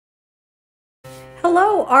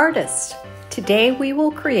Hello, artists! Today we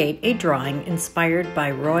will create a drawing inspired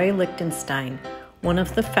by Roy Lichtenstein, one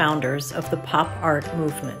of the founders of the pop art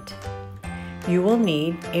movement. You will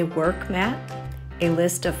need a work mat, a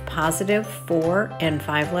list of positive 4- and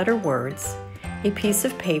 5-letter words, a piece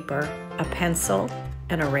of paper, a pencil,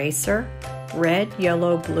 an eraser, red,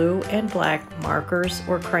 yellow, blue, and black markers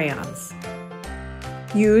or crayons.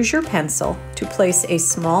 Use your pencil to place a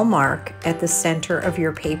small mark at the center of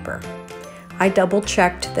your paper. I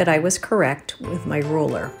double-checked that I was correct with my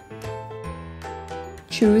ruler.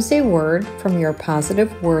 Choose a word from your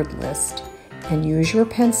positive word list and use your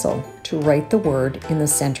pencil to write the word in the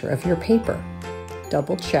center of your paper.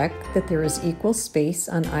 Double-check that there is equal space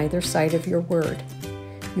on either side of your word.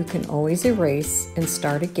 You can always erase and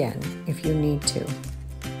start again if you need to.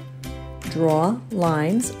 Draw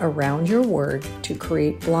lines around your word to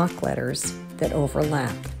create block letters that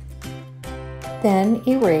overlap. Then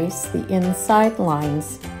erase the inside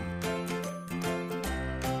lines.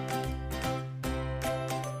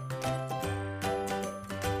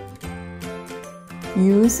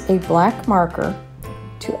 Use a black marker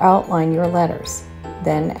to outline your letters.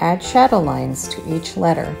 Then add shadow lines to each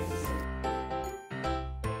letter.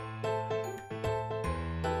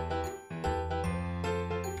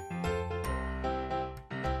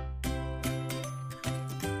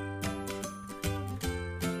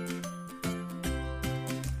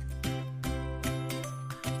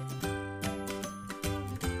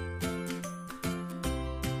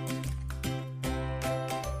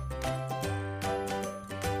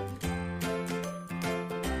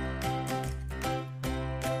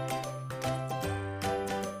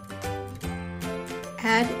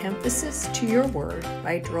 Add emphasis to your word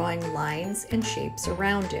by drawing lines and shapes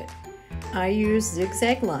around it. I used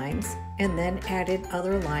zigzag lines and then added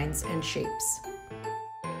other lines and shapes.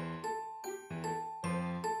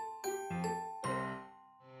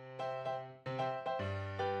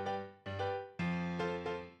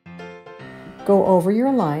 Go over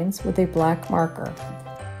your lines with a black marker.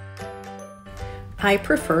 I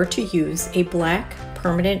prefer to use a black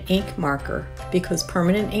permanent ink marker because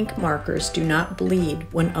permanent ink markers do not bleed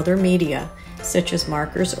when other media, such as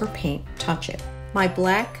markers or paint, touch it. My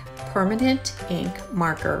black permanent ink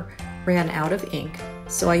marker ran out of ink,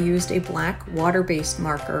 so I used a black water-based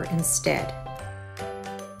marker instead.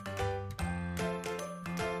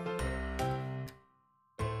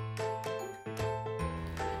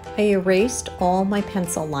 I erased all my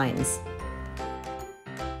pencil lines.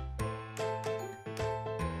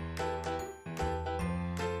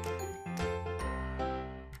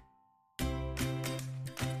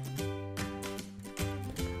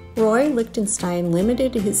 Roy Lichtenstein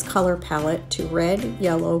limited his color palette to red,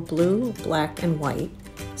 yellow, blue, black, and white,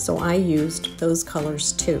 so I used those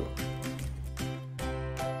colors too.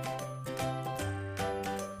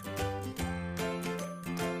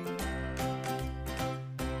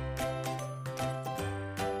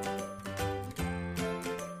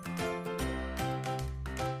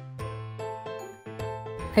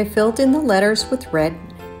 I filled in the letters with red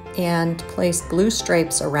and placed blue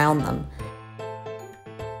stripes around them.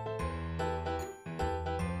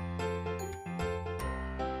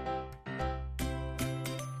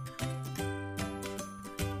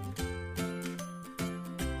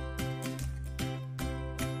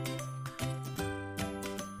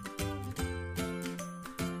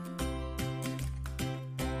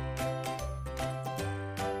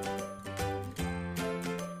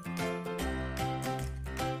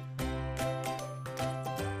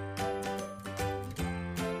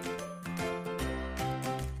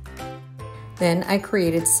 Then I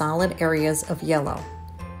created solid areas of yellow.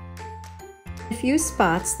 In a few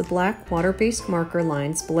spots, the black water-based marker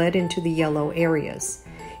lines bled into the yellow areas.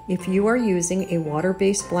 If you are using a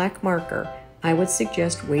water-based black marker, I would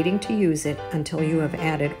suggest waiting to use it until you have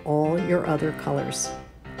added all your other colors.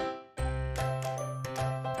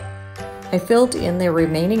 I filled in the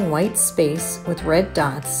remaining white space with red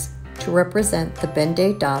dots to represent the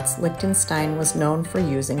Ben-Day dots Lichtenstein was known for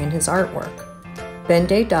using in his artwork.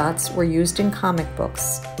 Ben-Day dots were used in comic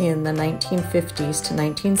books in the 1950s to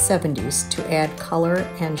 1970s to add color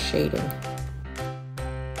and shading.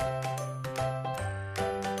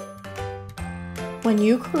 When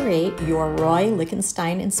you create your Roy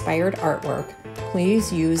Lichtenstein inspired artwork,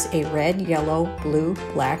 please use a red, yellow, blue,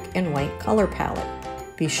 black, and white color palette.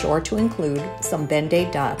 Be sure to include some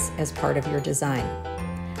Ben-Day dots as part of your design.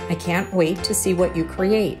 I can't wait to see what you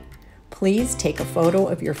create. Please take a photo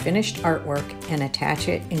of your finished artwork and attach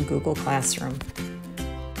it in Google Classroom.